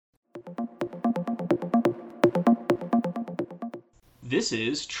This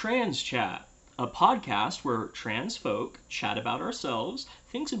is Trans Chat, a podcast where trans folk chat about ourselves,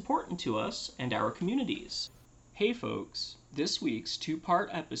 things important to us, and our communities. Hey folks, this week's two-part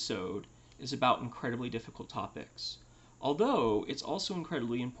episode is about incredibly difficult topics, although it's also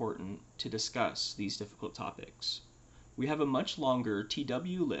incredibly important to discuss these difficult topics. We have a much longer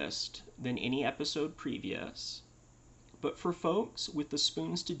TW list than any episode previous, but for folks with the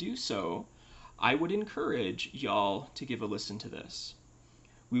spoons to do so, I would encourage y'all to give a listen to this.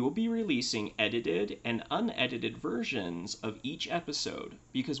 We will be releasing edited and unedited versions of each episode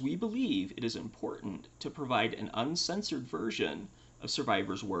because we believe it is important to provide an uncensored version of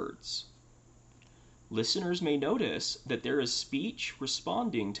survivors' words. Listeners may notice that there is speech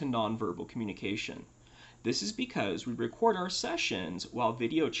responding to nonverbal communication. This is because we record our sessions while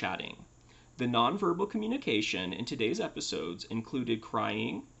video chatting. The nonverbal communication in today's episodes included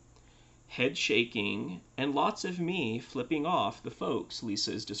crying, head shaking, and lots of me flipping off the folks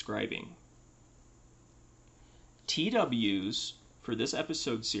Lisa is describing. TWs for this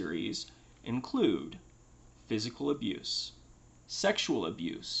episode series include physical abuse, sexual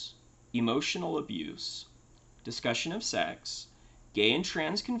abuse, emotional abuse, discussion of sex, gay and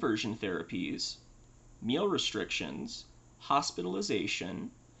trans conversion therapies, meal restrictions,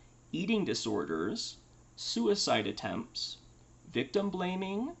 hospitalization, eating disorders, suicide attempts, victim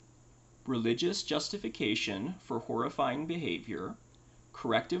blaming, religious justification for horrifying behavior,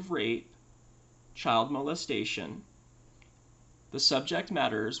 corrective rape, child molestation. The subject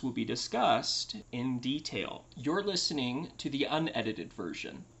matters will be discussed in detail. You're listening to the unedited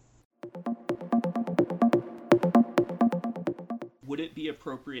version. Would it be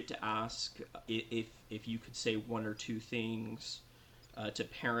appropriate to ask if you could say one or two things to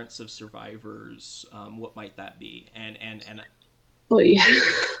parents of survivors? What might that be? And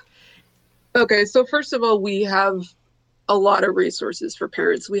Okay, so first of all, we have a lot of resources for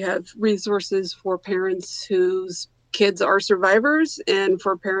parents. We have resources for parents whose kids are survivors and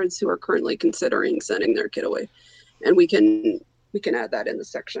for parents who are currently considering sending their kid away. And we can add that in the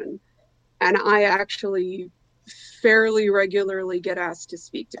section. And I actually fairly regularly get asked to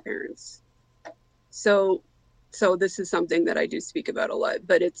speak to parents. So this is something that I do speak about a lot,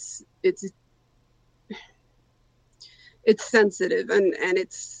 but it's sensitive and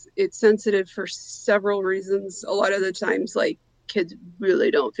it's sensitive for several reasons. A lot of the times, like, kids really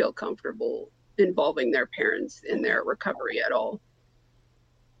don't feel comfortable involving their parents in their recovery at all.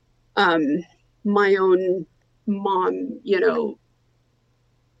 My own mom,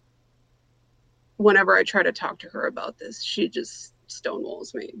 whenever I try to talk to her about this, she just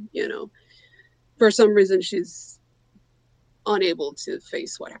stonewalls me, For some reason, she's unable to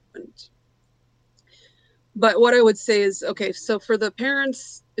face what happened. But what I would say is, okay, so for the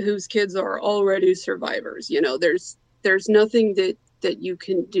parents whose kids are already survivors, there's nothing that you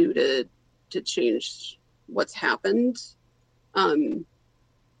can do to change what's happened.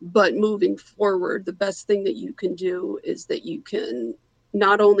 But moving forward, the best thing that you can do is that you can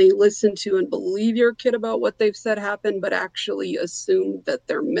not only listen to and believe your kid about what they've said happened, but actually assume that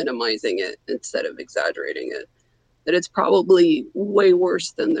they're minimizing it instead of exaggerating it, that it's probably way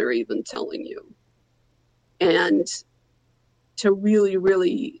worse than they're even telling you. And to really,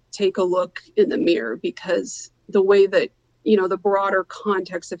 really take a look in the mirror, because the way that, the broader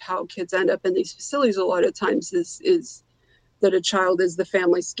context of how kids end up in these facilities a lot of times is that a child is the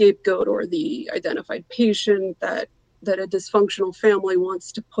family scapegoat or the identified patient, that a dysfunctional family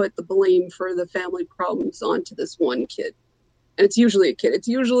wants to put the blame for the family problems onto this one kid. And it's usually a kid. It's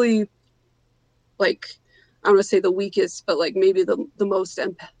usually, like, I don't want to say the weakest, but like maybe the most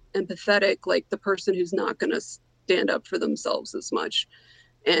empathetic, like the person who's not going to stand up for themselves as much,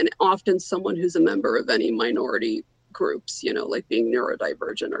 and often someone who's a member of any minority groups, like being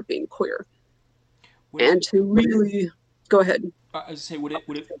neurodivergent or being queer. To really go ahead. I was say, would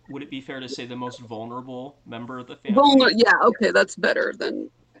it be fair to say the most vulnerable member of the family? Yeah, okay, that's better than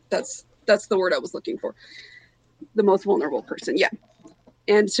that's the word I was looking for. The most vulnerable person, yeah.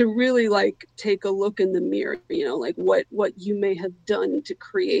 And to really like take a look in the mirror, like what you may have done to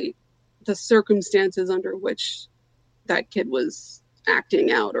create the circumstances under which that kid was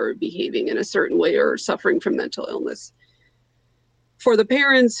acting out or behaving in a certain way or suffering from mental illness. For the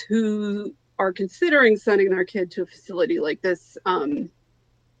parents who are considering sending their kid to a facility like this,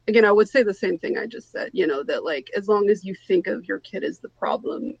 again, I would say the same thing I just said, that like, as long as you think of your kid as the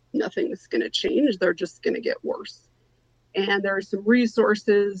problem, nothing's going to change. They're just going to get worse. And there are some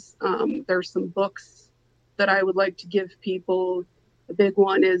resources. There's some books that I would like to give people. A big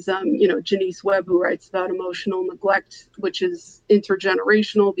one is, Janice Webb, who writes about emotional neglect, which is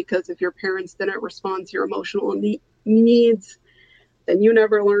intergenerational, because if your parents didn't respond to your emotional needs, then you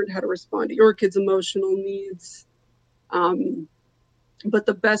never learned how to respond to your kids' emotional needs. But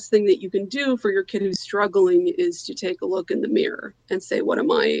the best thing that you can do for your kid who's struggling is to take a look in the mirror and say, what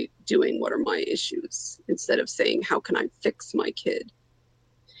am I doing? What are my issues? Instead of saying, how can I fix my kid?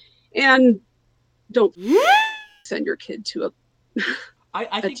 And don't send your kid to I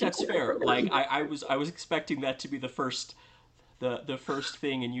a think that's TKI fair. Like program. I was expecting that to be the first the first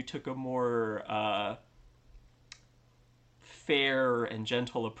thing, and you took a more fair and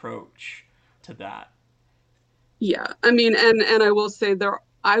gentle approach to that. Yeah, I mean, and I will say there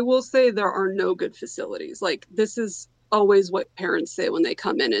are no good facilities. Like, this is always what parents say when they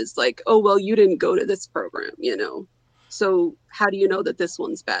come in, is like, oh, well, you didn't go to this program. So how do you know that this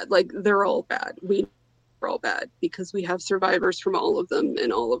one's bad? Like, they're all bad. We're all bad because we have survivors from all of them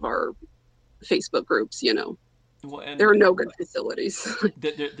in all of our Facebook groups. Well, There and are no good facilities.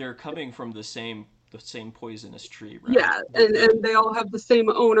 they're coming from the same poisonous tree, right? Yeah, and they all have the same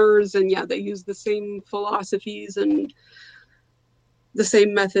owners, and yeah, they use the same philosophies and the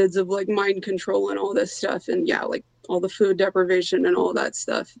same methods of like mind control and all this stuff, and yeah, like all the food deprivation and all that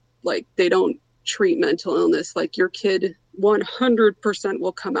stuff. Like, they don't treat mental illness. Like, your kid 100%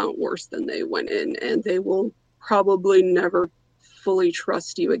 will come out worse than they went in, and they will probably never fully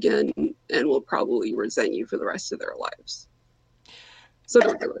trust you again, and will probably resent you for the rest of their lives. So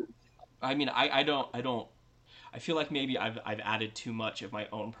don't do it. I mean, I don't. I feel like maybe I've added too much of my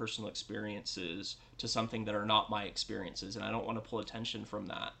own personal experiences to something that are not my experiences, and I don't want to pull attention from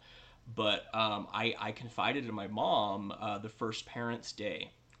that. But I confided in my mom the first Parents'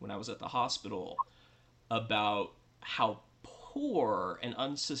 Day when I was at the hospital about how poor and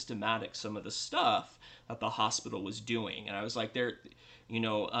unsystematic some of the stuff that the hospital was doing. And I was like,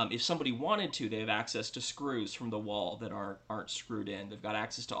 if somebody wanted to, they have access to screws from the wall that aren't screwed in. They've got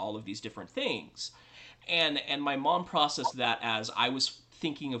access to all of these different things. And my mom processed that as I was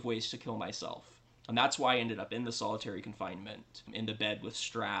thinking of ways to kill myself. And that's why I ended up in the solitary confinement, in the bed with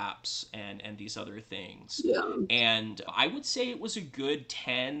straps and these other things. Yeah. And I would say it was a good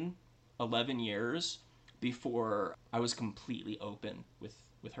 10, 11 years before I was completely open with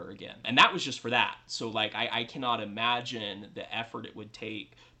her again. And that was just for that. So like I cannot imagine the effort it would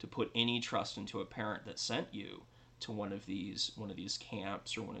take to put any trust into a parent that sent you to one of these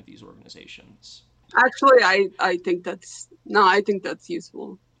camps or one of these organizations. Actually, I think that's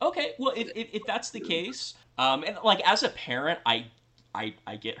useful. Okay, well, if that's the case, and like as a parent, I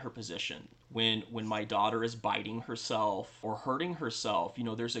get her position. When my daughter is biting herself or hurting herself,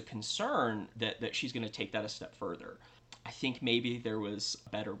 there's a concern that she's going to take that a step further. I think maybe there was a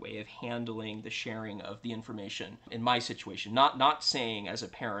better way of handling the sharing of the information in my situation. Not saying as a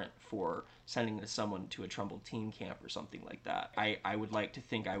parent for sending someone to a troubled teen camp or something like that. I would like to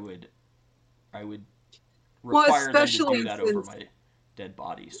think I would Well, require them to do especially that over since my dead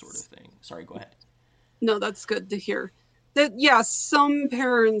body sort of thing. Sorry, go ahead. no, that's good to hear. That, yeah, some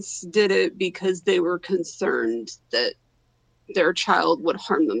parents did it because they were concerned that their child would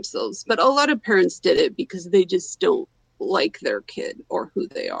harm themselves, but a lot of parents did it because they just don't like their kid or who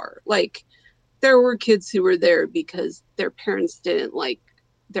they are. Like, there were kids who were there because their parents didn't like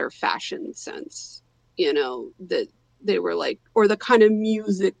their fashion sense, that they were like, or the kind of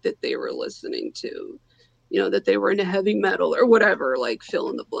music that they were listening to, that they were into heavy metal or whatever, like fill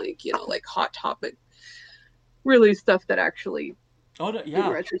in the blank, like Hot Topic, really stuff that actually, Oh no, in yeah,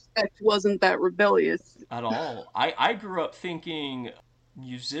 retrospect, wasn't that rebellious. at all. I grew up thinking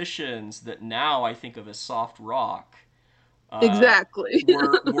musicians that now I think of as soft rock uh, Exactly.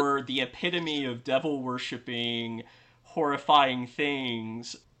 were the epitome of devil worshipping, horrifying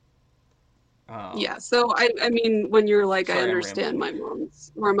things. Yeah, so I mean, when you're like, I Sorry, I'm understand rambling.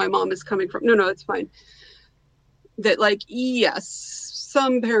 where my mom is coming from. No, it's fine. That, like, yes,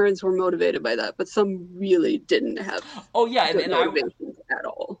 some parents were motivated by that, but some really didn't have Oh yeah, good and I motivations at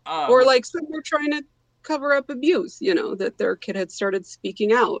all. Or what like, some were trying to cover up abuse, that their kid had started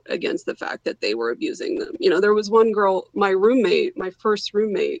speaking out against the fact that they were abusing them. There was one girl, my first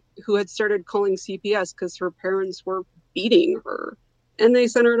roommate, who had started calling CPS because her parents were beating her, and they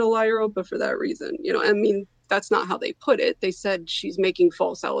sent her to La Europa for that reason. I mean, that's not how they put it. They said she's making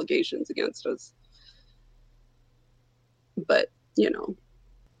false allegations against us, but you know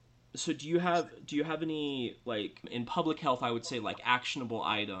so do you have any, like, in public health, I would say, like, actionable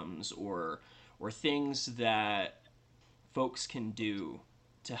items or things that folks can do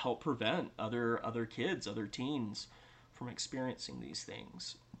to help prevent other kids, other teens from experiencing these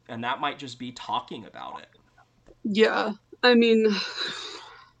things? And that might just be talking about it. Yeah. I mean,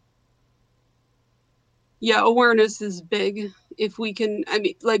 yeah, awareness is big. If we can, I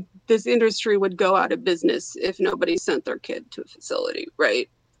mean, like this industry would go out of business if nobody sent their kid to a facility, right?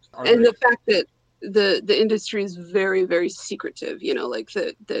 Are And there the fact that the industry is very, very secretive, like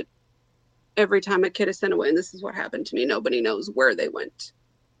that every time a kid is sent away, and this is what happened to me, nobody knows where they went.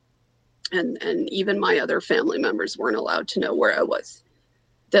 And even my other family members weren't allowed to know where I was.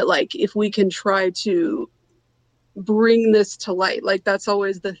 That like if we can try to bring this to light, like that's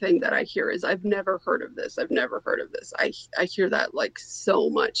always the thing that I hear is I've never heard of this. I've never heard of this. I hear that like so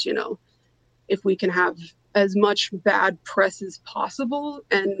much, if we can have as much bad press as possible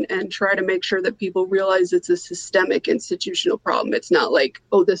and try to make sure that people realize it's a systemic institutional problem. It's not like,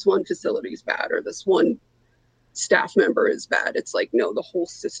 oh, this one facility is bad or this one staff member is bad. It's like, no, the whole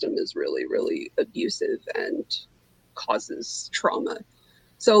system is really, really abusive and causes trauma.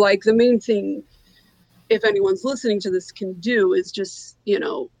 So like the main thing, if anyone's listening to this, can do is just,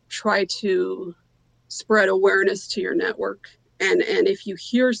 try to spread awareness to your network. And if you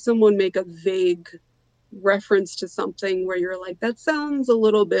hear someone make a vague reference to something where you're like, that sounds a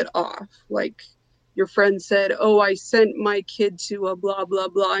little bit off, like your friend said, oh, I sent my kid to a blah blah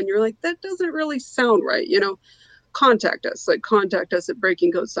blah, and you're like, that doesn't really sound right, contact us at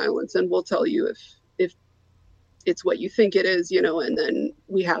Breaking Code Silence, and we'll tell you if it's what you think it is, and then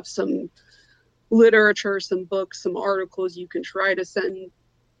we have some literature, some books, some articles you can try to send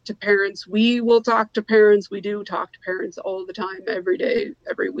to parents. We will talk to parents. We do talk to parents all the time, every day,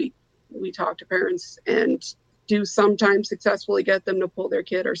 every week. We talk to parents and do sometimes successfully get them to pull their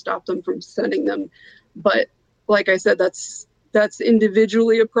kid or stop them from sending them. But like I said, that's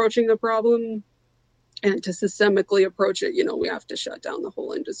individually approaching the problem. And to systemically approach it, we have to shut down the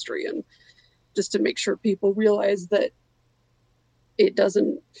whole industry, and just to make sure people realize that it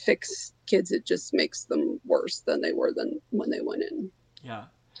doesn't fix kids, it just makes them worse than they were than when they went in. Yeah.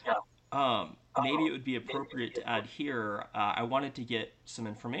 Maybe it would be appropriate to add here. I wanted to get some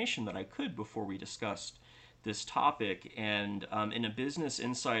information that I could before we discussed this topic. And in a Business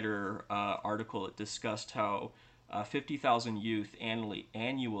Insider article, it discussed how 50,000 youth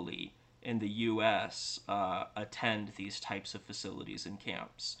annually in the U.S. Attend these types of facilities and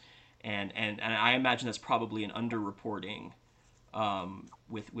camps. And I imagine that's probably an underreporting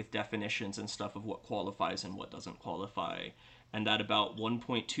with definitions and stuff of what qualifies and what doesn't qualify, and that about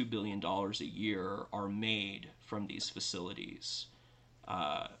 $1.2 billion a year are made from these facilities,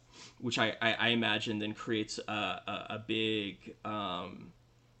 which I imagine then creates a big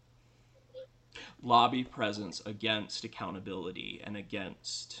lobby presence against accountability and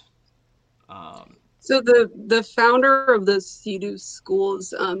against. So the founder of the CEDU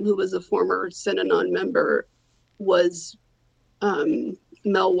schools, who was a former Synanon member, was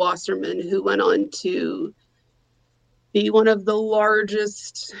Mel Wasserman, who went on to be one of the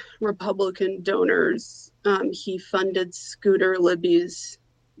largest Republican donors. He funded Scooter Libby's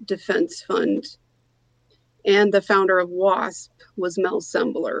defense fund. And the founder of WASP was Mel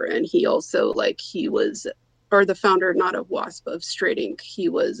Sembler. And he also, or the founder, not of WASP, of Straight Inc. He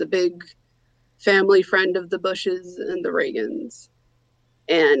was a big family friend of the Bushes and the Reagans,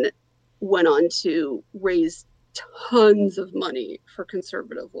 and went on to raise tons of money for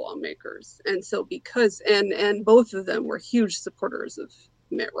conservative lawmakers. And so and both of them were huge supporters of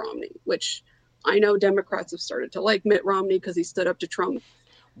Mitt Romney, which I know Democrats have started to like Mitt Romney because he stood up to Trump.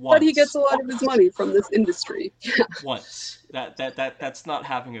 But he gets a lot of his money from this industry. Once that's not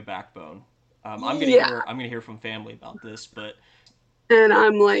having a backbone. I'm gonna hear from family about this, but. And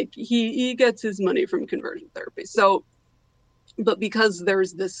I'm like, he gets his money from conversion therapy. So, but because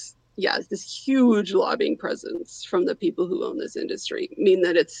there's this huge lobbying presence from the people who own this industry, mean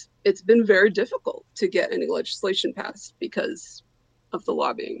that it's been very difficult to get any legislation passed because of the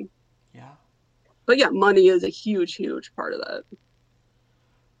lobbying. Yeah. But yeah, money is a huge part of that.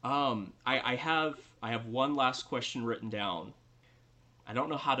 I have one last question written down. I don't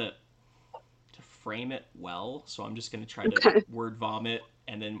know how to frame it well, so I'm just going to try to word vomit,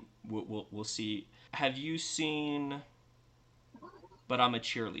 and then we'll see. Have you seen But I'm a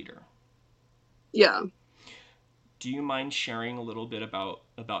Cheerleader? Yeah. Do you mind sharing a little bit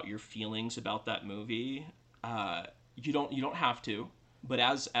about your feelings about that movie? You don't have to, but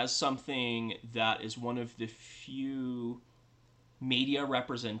as something that is one of the few media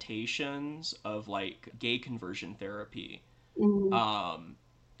representations of like gay conversion therapy. Mm-hmm.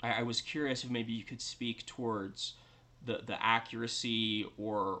 I was curious if maybe you could speak towards the accuracy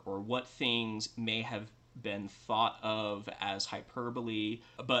or what things may have been thought of as hyperbole,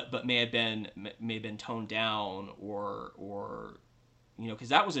 but may have been toned down or because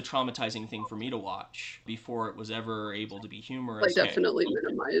that was a traumatizing thing for me to watch before it was ever able to be humorous. Like, definitely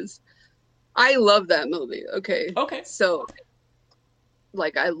minimize. I love that movie. Okay. So,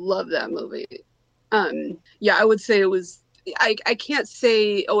 like, I love that movie. Yeah, I would say it was. I can't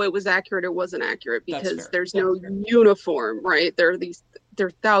say, oh, it was accurate, it wasn't accurate, because there's no uniform, right? There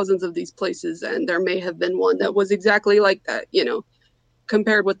are thousands of these places, and there may have been one that was exactly like that,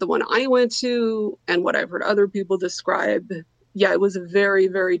 compared with the one I went to and what I've heard other people describe. Yeah, it was a very,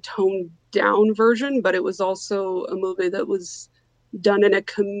 very toned down version, but it was also a movie that was done in a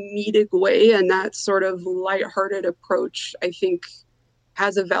comedic way, and that sort of lighthearted approach, I think,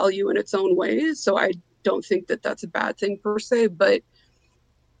 has a value in its own way. So I don't think that that's a bad thing per se, but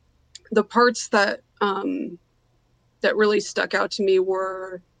the parts that that really stuck out to me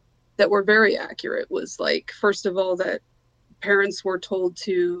were very accurate was, like, first of all, that parents were told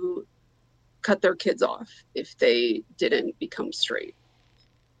to cut their kids off if they didn't become straight,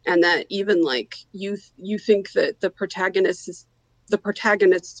 and that even, like, you think that the protagonist's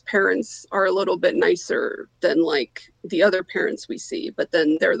parents are a little bit nicer than, like, the other parents we see, but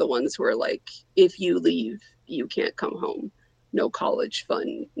then they're the ones who are like, if you leave, you can't come home, no college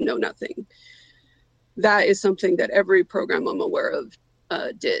fund, no nothing. That is something that every program I'm aware of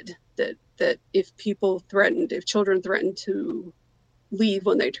did, that if children threatened to leave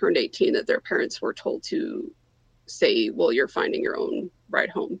when they turned 18, that their parents were told to say, well, you're finding your own ride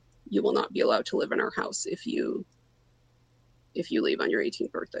home, you will not be allowed to live in our house if you leave on your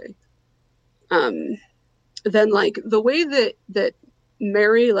 18th birthday. Then, like, the way that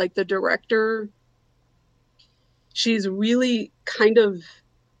Mary, like, the director, she's really kind of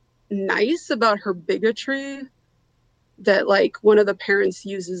nice about her bigotry, that, like, one of the parents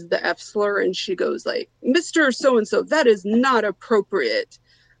uses the F slur and she goes, like, Mr. So-and-so, that is not appropriate.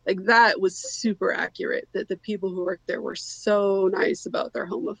 Like, that was super accurate, that the people who worked there were so nice about their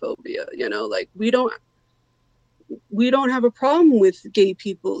homophobia, like, we don't have a problem with gay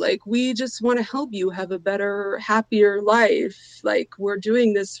people. Like, we just want to help you have a better, happier life. Like, we're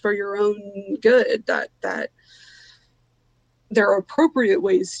doing this for your own good. That there are appropriate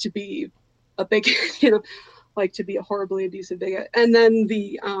ways to be a bigot, like, to be a horribly abusive bigot. And then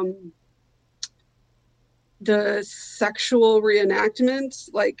the sexual reenactment,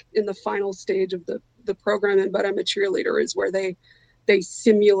 like, in the final stage of the program in But I'm a Cheerleader, is where they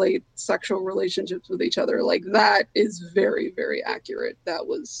simulate sexual relationships with each other. Like, that is very, very accurate. That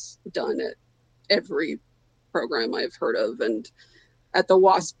was done at every program I've heard of. And at the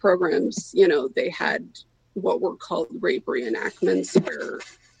WASP programs, they had what were called rape reenactments, where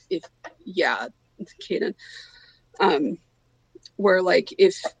Kaden, where, like,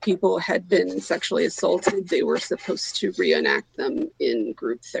 if people had been sexually assaulted, they were supposed to reenact them in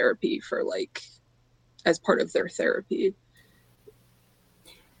group therapy for, like, as part of their therapy.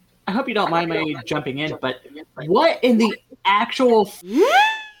 I hope you don't mind me jumping in, but what in the actual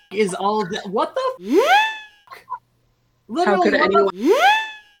is all of that? What the Literally, how could anyone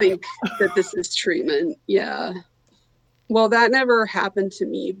think that this is treatment? Yeah. Well, that never happened to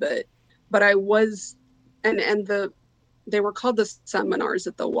me, but I was, and they were called the seminars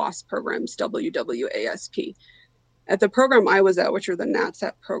at the WASP programs, WWASP. At the program I was at, which are the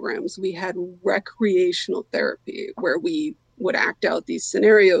NATSAP programs, we had recreational therapy where we would act out these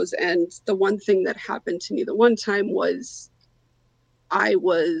scenarios. And the one thing that happened to me the one time was I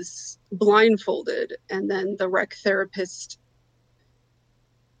was blindfolded, and then the rec therapist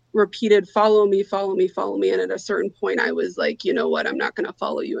repeated, follow me, follow me, follow me. And at a certain point I was like, you know what, I'm not going to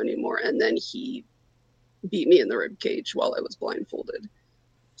follow you anymore. And then he beat me in the rib cage while I was blindfolded.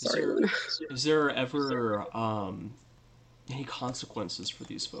 Sorry, Luna. Is there ever any consequences for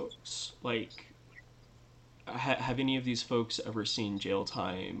these folks? Like, have any of these folks ever seen jail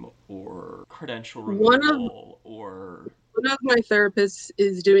time or credential removal? One of my therapists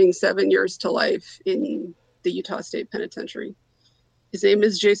is doing 7 years to life in the Utah State Penitentiary. His name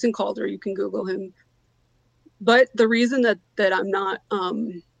is Jason Calder. You can Google him. But the reason that I'm not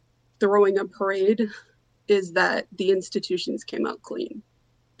throwing a parade is that the institutions came out clean,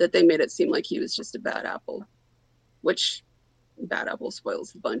 that they made it seem like he was just a bad apple, which bad apple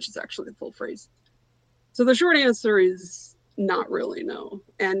spoils the bunch is actually the full phrase. So the short answer is not really, no.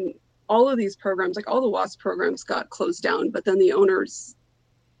 And all of these programs, like all the WASP programs, got closed down, but then the owners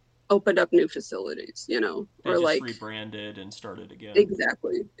opened up new facilities, they or just like rebranded and started again.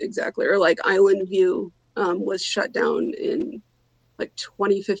 Exactly. Or like Island View was shut down in like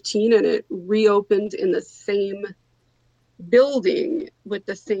 2015, and it reopened in the same building with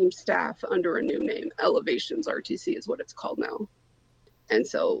the same staff under a new name. Elevations RTC is what it's called now. And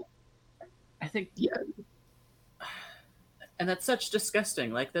so I think And that's such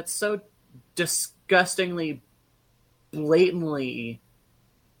disgusting. Like, that's so disgustingly, blatantly,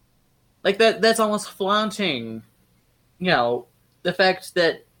 like, that's almost flaunting, the fact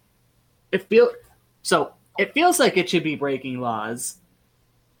that it feels like it should be breaking laws.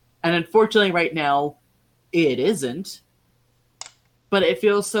 And unfortunately right now, it isn't. But it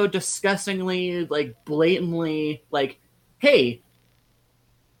feels so disgustingly, like, blatantly, like, hey,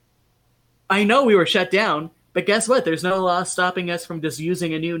 I know we were shut down, but guess what? There's no law stopping us from just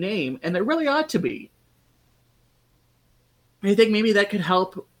using a new name, and there really ought to be. I think maybe that could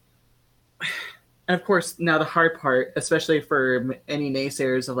help. And of course, now the hard part, especially for any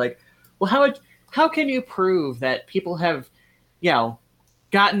naysayers of like, well, how can you prove that people have,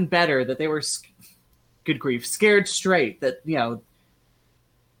 gotten better, that they were, good grief, scared straight, that,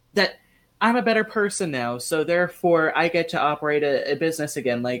 that I'm a better person now, so therefore I get to operate a business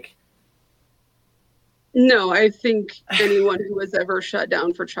again. Like, no, I think anyone who was ever shut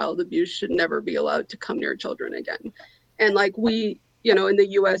down for child abuse should never be allowed to come near children again. And like we, in the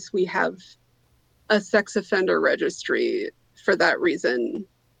US, we have a sex offender registry for that reason,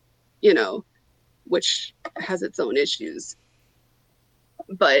 which has its own issues.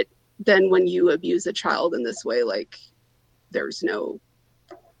 But then when you abuse a child in this way, like there's no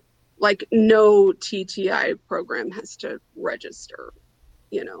TTI program has to register,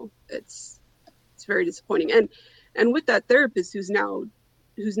 it's very disappointing. And with that therapist who's now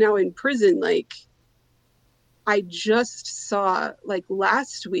in prison, like I just saw like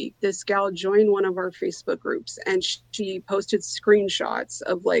last week, this gal joined one of our Facebook groups and she posted screenshots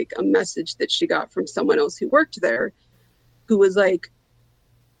of like a message that she got from someone else who worked there, who was like,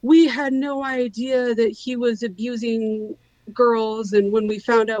 we had no idea that he was abusing girls, and when we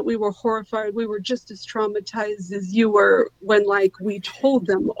found out, we were horrified. We were just as traumatized as you were when like we told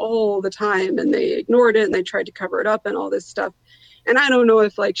them all the time and they ignored it and they tried to cover it up and all this stuff. And I don't know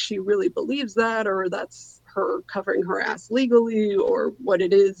if like she really believes that or that's her covering her ass legally or what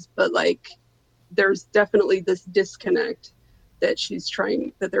it is, but like there's definitely this disconnect that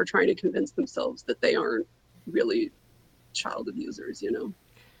they're trying to convince themselves that they aren't really child abusers,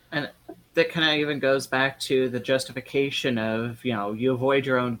 And that kind of even goes back to the justification of, you avoid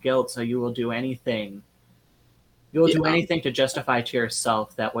your own guilt, so you will do anything. You will do anything to justify to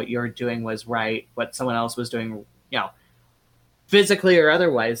yourself that what you're doing was right, what someone else was doing, physically or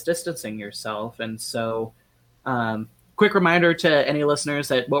otherwise, distancing yourself. And so, quick reminder to any listeners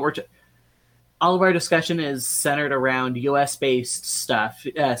that all of our discussion is centered around U.S.-based stuff,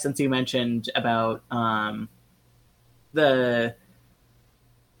 since you mentioned about the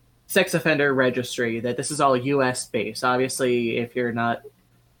sex offender registry, that this is all U.S. based. Obviously, if you're not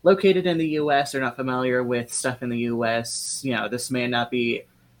located in the U.S. or not familiar with stuff in the U.S., this may not be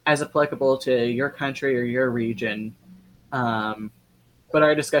as applicable to your country or your region. But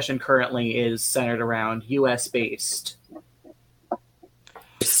our discussion currently is centered around U.S. based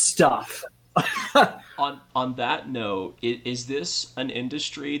stuff. On that note, is this an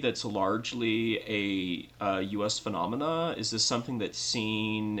industry that's largely a U.S. phenomena? Is this something that's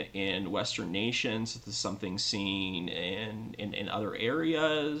seen in Western nations? Is this something seen in other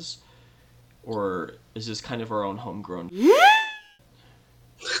areas? Or is this kind of our own homegrown?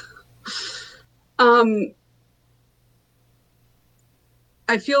 I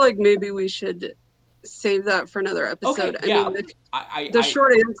feel like maybe we should save that for another episode. Okay, yeah. I mean, the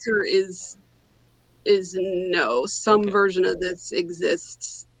short answer is no. Some version of this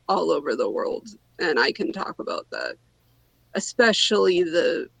exists all over the world, and I can talk about that, especially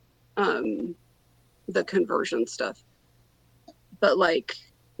the conversion stuff. But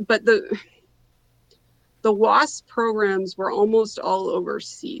the WASP programs were almost all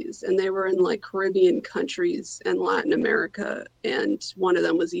overseas, and they were in like Caribbean countries and Latin America, and one of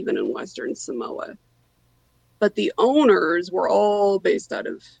them was even in Western Samoa. But the owners were all based out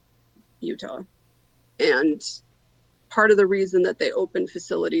of Utah. And part of the reason that they opened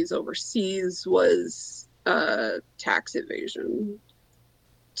facilities overseas was tax evasion,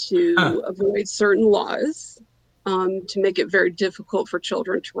 to avoid certain laws, to make it very difficult for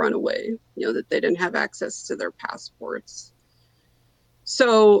children to run away, that they didn't have access to their passports.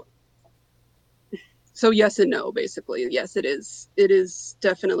 So yes and no, basically. Yes, it is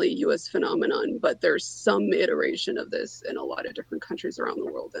definitely a U.S. phenomenon, but there's some iteration of this in a lot of different countries around the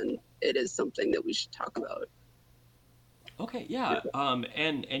world, and it is something that we should talk about. Okay, yeah.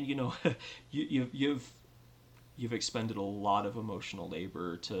 And you've expended a lot of emotional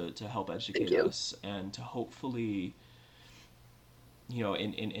labor to help educate us and to hopefully,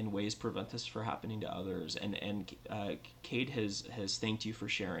 in ways prevent this from happening to others. And Kate has thanked you for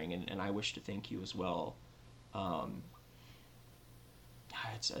sharing, and I wish to thank you as well.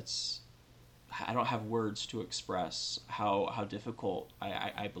 it's I don't have words to express how difficult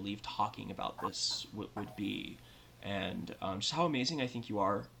I believe talking about this would be, and just how amazing I think you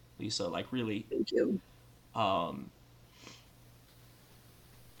are, Lisa. Like, really. Thank you.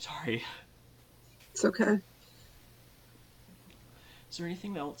 Sorry. It's okay. Is there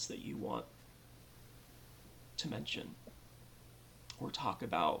anything else that you want to mention or talk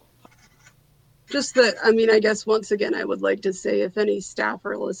about? Just that, I mean, I guess once again, I would like to say, if any staff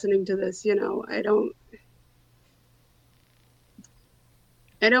are listening to this, you know, I don't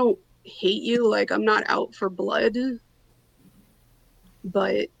hate you. Like, I'm not out for blood,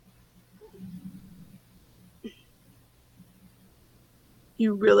 but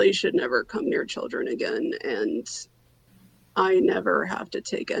you really should never come near children again. And I never have to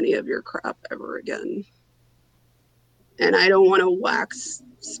take any of your crap ever again. And I don't want to wax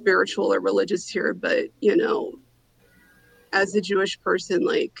spiritual or religious here, but, you know, as a Jewish person,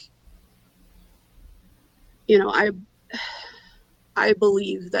 like, you know, I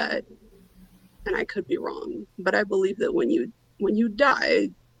believe that, and I could be wrong, but I believe that when you die,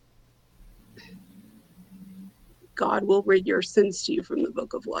 God will read your sins to you from the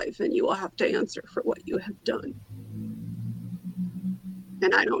book of life, and you will have to answer for what you have done.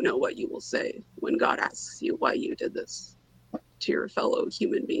 And I don't know what you will say when God asks you why you did this to your fellow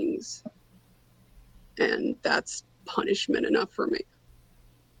human beings. And that's punishment enough for me.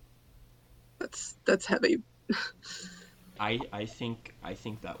 That's heavy. I think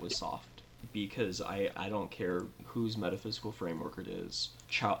that was soft, because I don't care whose metaphysical framework it is.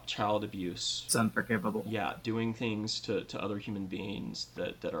 Child abuse. It's unforgivable. Yeah, doing things to other human beings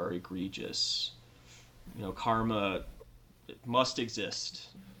that are egregious. You know, karma must exist.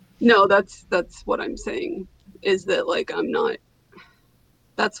 No, that's what I'm saying, is that, like, I'm not,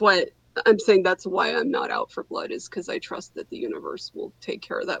 that's why I'm saying that's why I'm not out for blood, is because I trust that the universe will take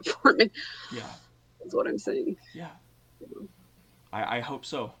care of that for me. Yeah. That's what I'm saying. Yeah. I hope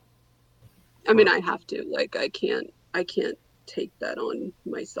so. I mean, I have to. Like, I can't take that on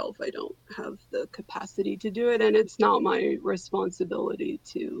myself. I don't have the capacity to do it, and it's not my responsibility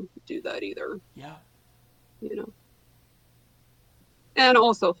to do that either. Yeah. You know. And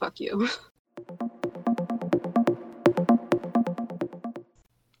also, fuck you.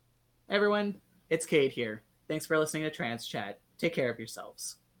 Everyone, it's Cade here. Thanks for listening to Trans Chat. Take care of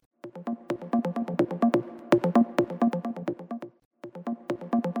yourselves.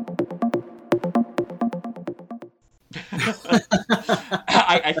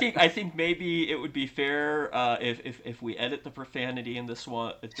 I think maybe it would be fair if we edit the profanity in this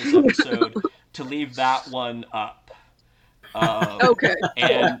episode to leave that one up. Okay.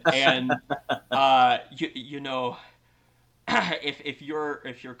 And you know, if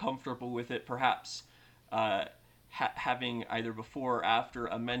you're comfortable with it, perhaps having either before or after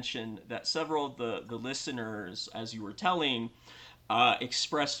a mention that several of the listeners, as you were telling,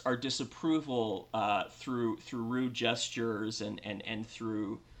 expressed our disapproval through rude gestures and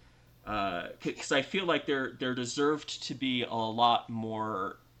through, because I feel like there deserved to be a lot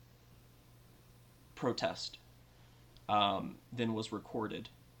more protest than was recorded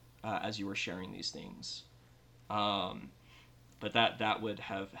as you were sharing these things. But that would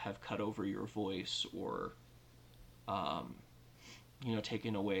have cut over your voice, or you know,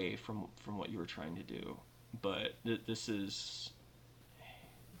 taken away from what you were trying to do. But this is,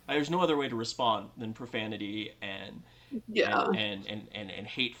 there's no other way to respond than profanity and and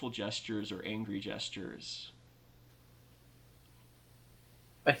hateful gestures or angry gestures.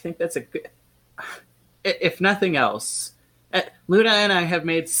 I think that's a good, if nothing else, Luna and I have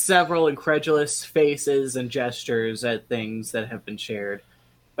made several incredulous faces and gestures at things that have been shared.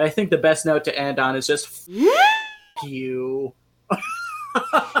 But I think the best note to end on is just you.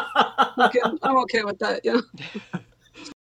 Okay, I'm okay with that, yeah.